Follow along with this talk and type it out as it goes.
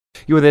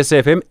You were there,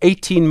 SFM,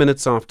 18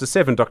 minutes after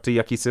 7. Dr.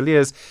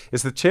 Cilliers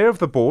is the chair of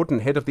the board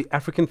and head of the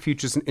African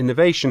Futures and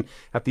Innovation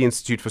at the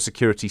Institute for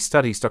Security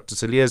Studies. Dr.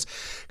 Cilliers,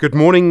 good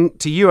morning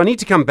to you. I need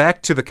to come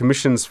back to the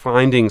Commission's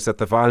findings that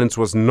the violence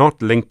was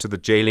not linked to the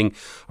jailing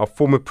of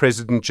former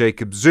President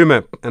Jacob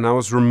Zuma. And I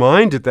was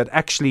reminded that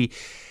actually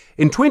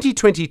in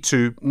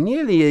 2022,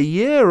 nearly a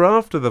year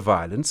after the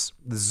violence,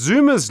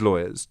 Zuma's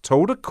lawyers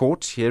told a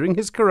court hearing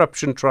his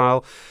corruption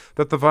trial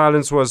that the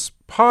violence was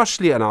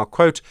partially, and I'll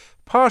quote,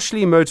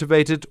 partially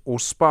motivated or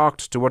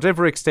sparked to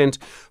whatever extent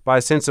by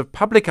a sense of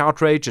public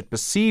outrage at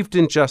perceived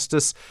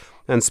injustice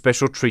and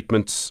special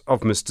treatment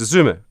of Mr.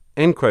 Zuma,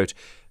 end quote.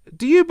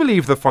 Do you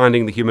believe the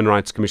finding the Human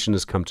Rights Commission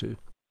has come to?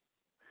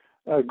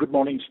 Good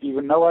morning,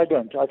 Stephen. No, I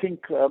don't. I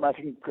think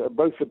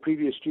both the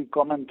previous two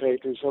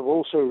commentators have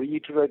also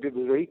reiterated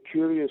a very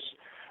curious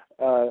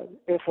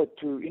effort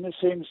to, in a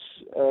sense,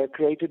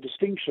 create a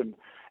distinction,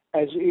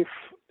 as if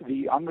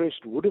the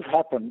unrest would have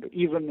happened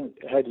even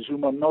had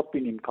Zuma not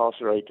been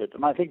incarcerated.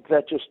 And I think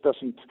that just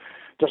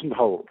doesn't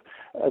hold.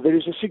 There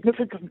is a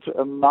significant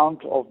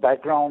amount of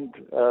background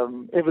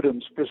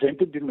evidence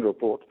presented in the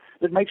report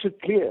that makes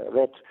it clear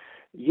that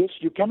yes,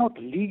 you cannot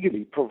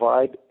legally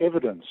provide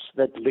evidence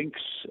that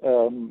links,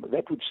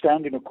 that would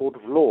stand in a court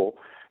of law,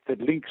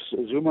 that links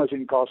Zuma's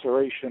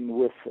incarceration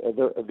with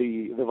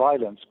the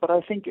violence. But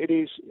I think it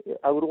is,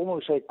 I would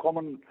almost say,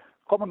 common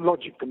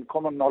logic and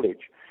common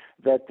knowledge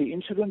that the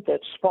incident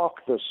that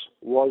sparked this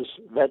was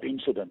that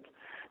incident.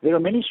 There are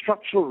many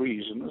structural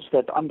reasons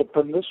that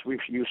underpin this. We've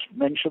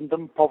mentioned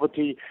them: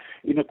 poverty,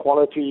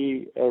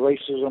 inequality,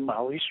 racism,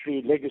 our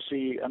history,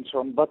 legacy, and so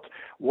on. But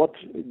what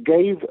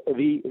gave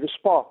the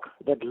spark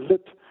that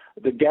lit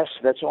the gas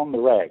that's on the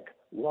rag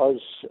was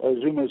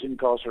Zuma's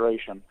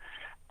incarceration.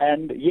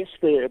 And yes,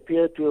 there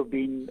appear to have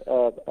been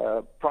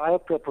prior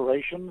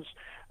preparations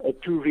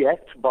to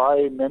react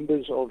by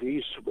members of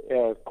his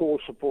core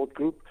support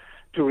group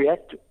to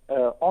react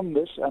on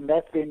this, and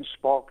that then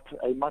sparked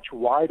a much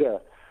wider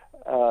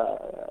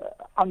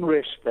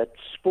unrest that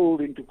spilled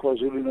into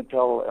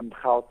KwaZulu-Natal and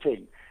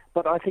Gauteng.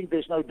 But I think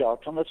there's no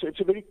doubt, and it's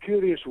a very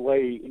curious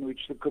way in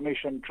which the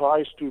Commission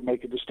tries to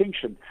make a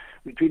distinction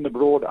between the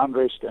broad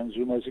unrest and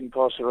Zuma's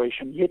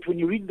incarceration. Yet when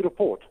you read the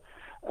report,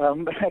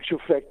 in actual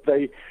fact,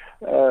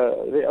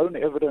 their own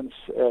evidence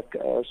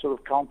sort of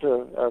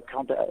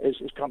is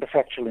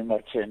counterfactual in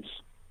that sense.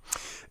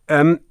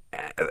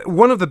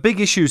 One of the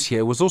big issues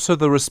here was also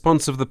the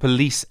response of the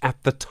police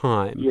at the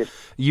time. Yes.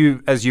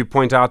 As you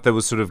point out, there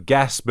was sort of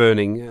gas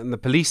burning and the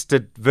police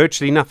did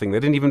virtually nothing. They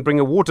didn't even bring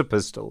a water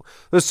pistol.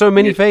 There's so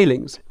many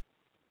failings.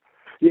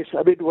 Yes,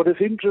 I mean, what is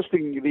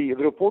interesting, the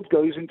report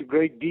goes into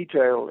great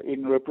detail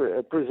in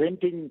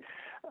presenting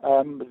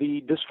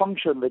the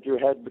dysfunction that you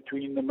had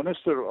between the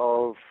Minister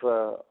of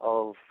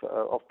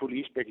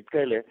Police,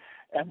 Cilliers,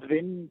 and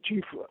then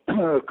Chief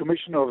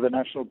Commissioner of the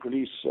National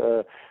Police,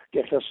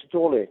 Jacob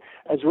Zuma,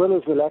 as well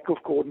as the lack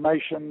of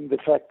coordination, the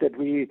fact that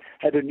we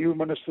had a new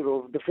Minister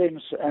of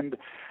Defence, and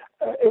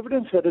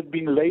evidence that had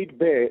been laid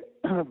bare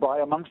by,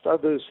 amongst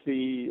others,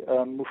 the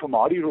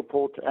Mufamadi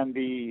report and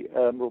the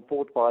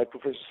report by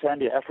Professor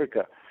Sandy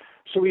Africa.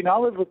 So we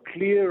now have a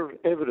clear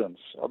evidence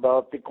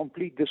about the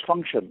complete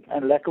dysfunction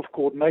and lack of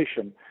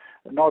coordination,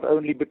 not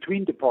only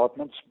between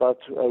departments, but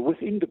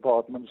within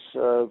departments,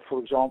 for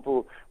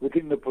example,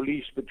 within the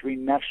police,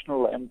 between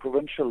national and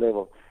provincial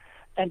level.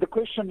 And the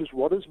question is,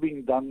 what is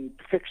being done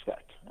to fix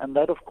that? And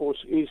that, of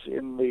course, is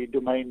in the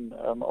domain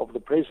of the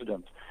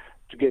President,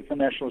 to get the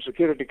National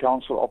Security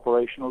Council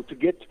operational,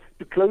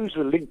 to close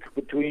the link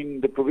between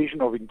the provision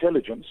of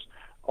intelligence,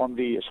 on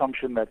the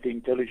assumption that the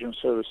intelligence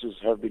services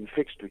have been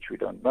fixed, which we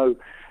don't know,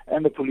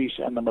 and the police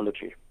and the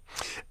military.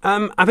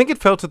 I think it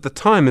felt at the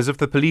time as if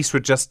the police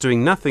were just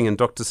doing nothing. And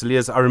Dr.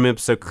 Cilliers, I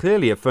remember so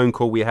clearly a phone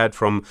call we had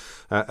from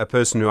a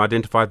person who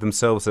identified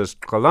themselves as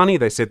Kalani.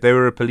 They said they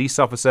were a police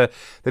officer.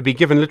 They'd been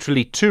given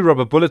literally 2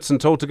 rubber bullets and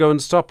told to go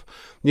and stop,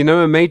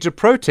 a major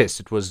protest.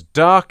 It was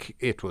dark,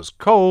 it was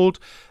cold,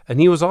 and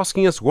he was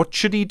asking us, what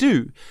should he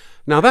do?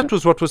 Now, that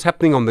was what was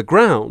happening on the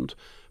ground.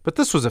 But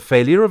this was a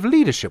failure of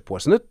leadership,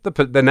 wasn't it?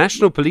 The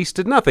national police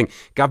did nothing.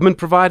 Government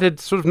provided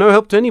sort of no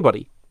help to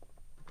anybody.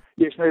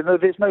 Yes, no,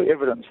 there's no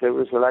evidence. There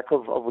was a lack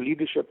of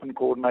leadership and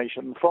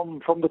coordination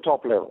from the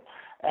top level.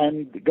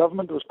 And the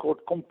government was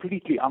caught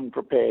completely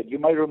unprepared. You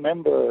may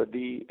remember at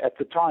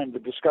the time the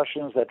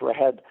discussions that were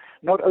had,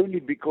 not only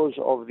because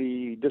of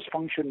the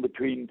dysfunction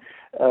between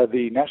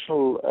the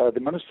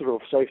Minister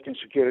of Safety and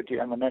Security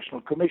and the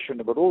National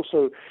Commissioner, but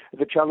also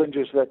the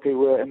challenges that there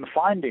were in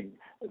finding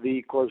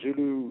the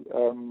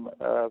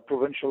KwaZulu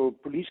Provincial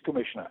Police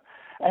Commissioner,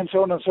 and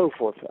so on and so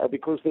forth,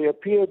 because they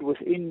appeared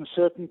within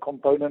certain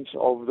components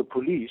of the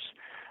police,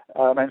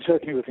 and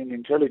certainly within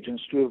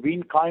intelligence, to have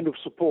been kind of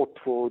support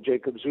for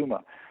Jacob Zuma.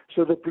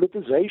 So the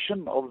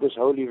politicization of this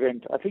whole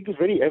event, I think, is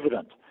very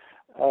evident.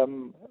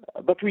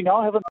 But we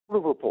now have a number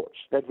of reports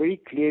that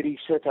very clearly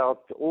set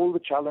out all the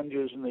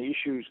challenges and the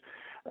issues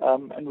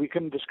And we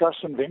can discuss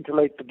and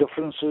ventilate the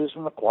differences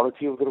and the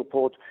quality of the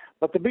report.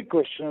 But the big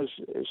question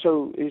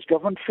is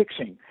government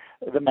fixing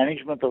the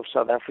management of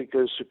South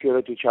Africa's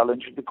security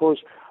challenge? Because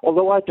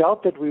although I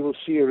doubt that we will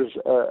see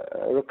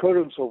a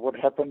recurrence of what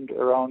happened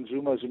around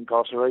Zuma's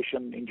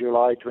incarceration in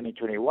July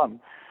 2021,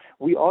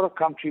 we are a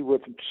country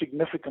with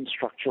significant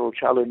structural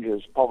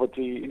challenges,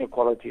 poverty,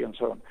 inequality, and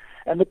so on.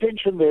 And the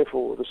tension,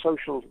 therefore, the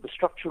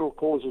structural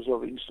causes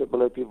of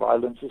instability,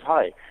 violence is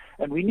high.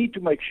 And we need to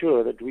make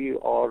sure that we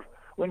are,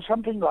 when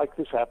something like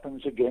this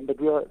happens again,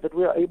 that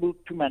we are able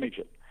to manage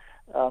it.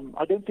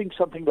 I don't think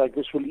something like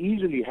this will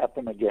easily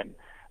happen again.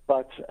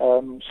 But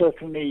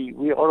certainly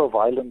we are a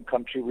violent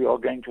country. We are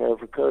going to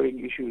have recurring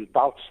issues,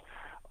 bouts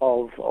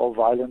of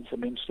violence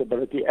and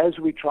instability as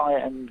we try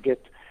and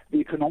get the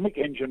economic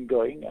engine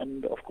going.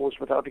 And, of course,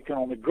 without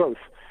economic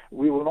growth,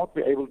 we will not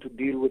be able to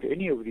deal with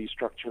any of these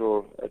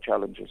structural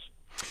challenges.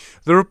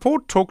 The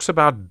report talks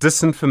about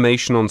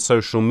disinformation on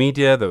social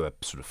media. There were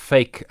sort of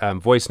fake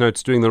voice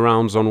notes doing the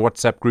rounds on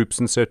WhatsApp groups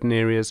in certain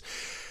areas.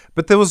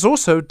 But there was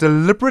also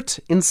deliberate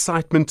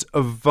incitement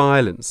of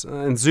violence.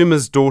 And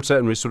Zuma's daughter,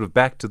 and we're sort of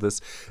back to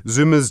this,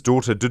 Zuma's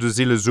daughter,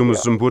 Duduzile Zuma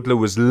Zumbudla,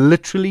 was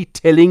literally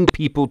telling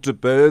people to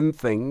burn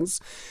things.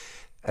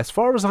 As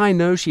far as I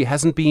know, she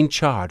hasn't been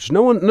charged.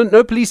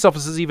 No police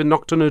officers even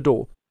knocked on her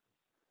door.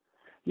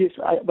 Yes,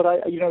 at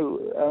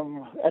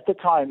the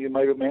time, you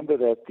may remember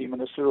that the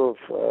Minister of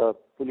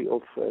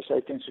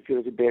Safety and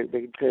Security,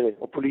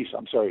 or Police,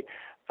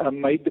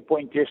 made the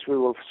point, yes, we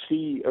will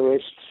see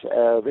arrests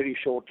very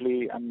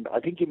shortly, and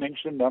I think he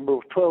mentioned a number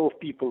of 12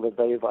 people that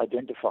they have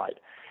identified.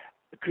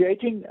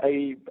 Creating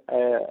a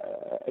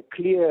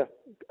clear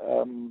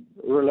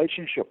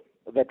relationship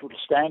that would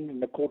stand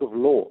in the court of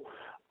law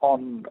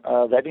on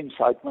that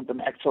incitement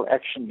and actual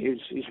action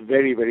is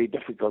very, very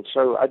difficult.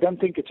 So I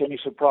don't think it's any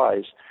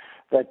surprise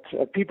that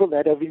people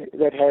that have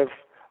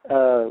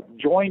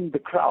joined the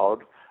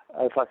crowd,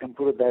 if I can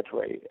put it that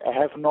way,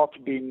 have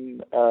not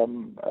been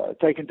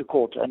taken to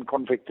court and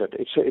convicted.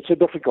 It's a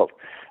difficult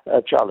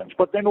challenge.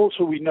 But then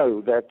also we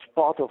know that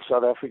part of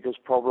South Africa's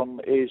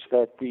problem is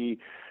that the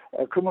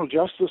criminal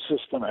justice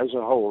system as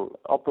a whole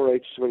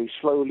operates very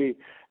slowly,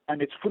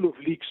 and it's full of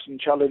leaks and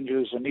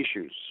challenges and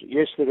issues.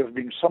 Yes, there have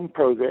been some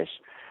progress,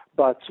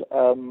 but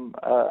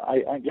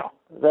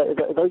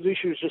those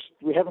issues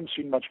we haven't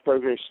seen much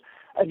progress.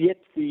 And yet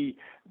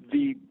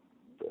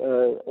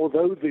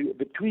although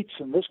the tweets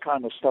and this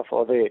kind of stuff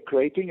are there,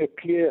 creating a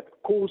clear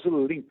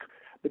causal link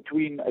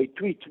between a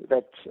tweet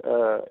that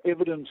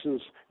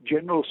evidences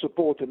general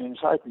support and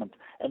incitement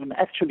and an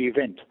actual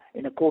event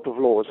in a court of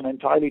law is an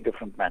entirely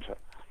different matter.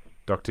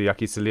 Dr.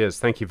 Cilliers,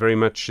 thank you very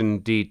much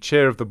indeed.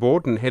 Chair of the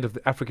board and head of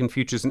the African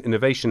Futures and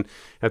Innovation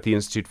at the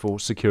Institute for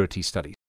Security Studies.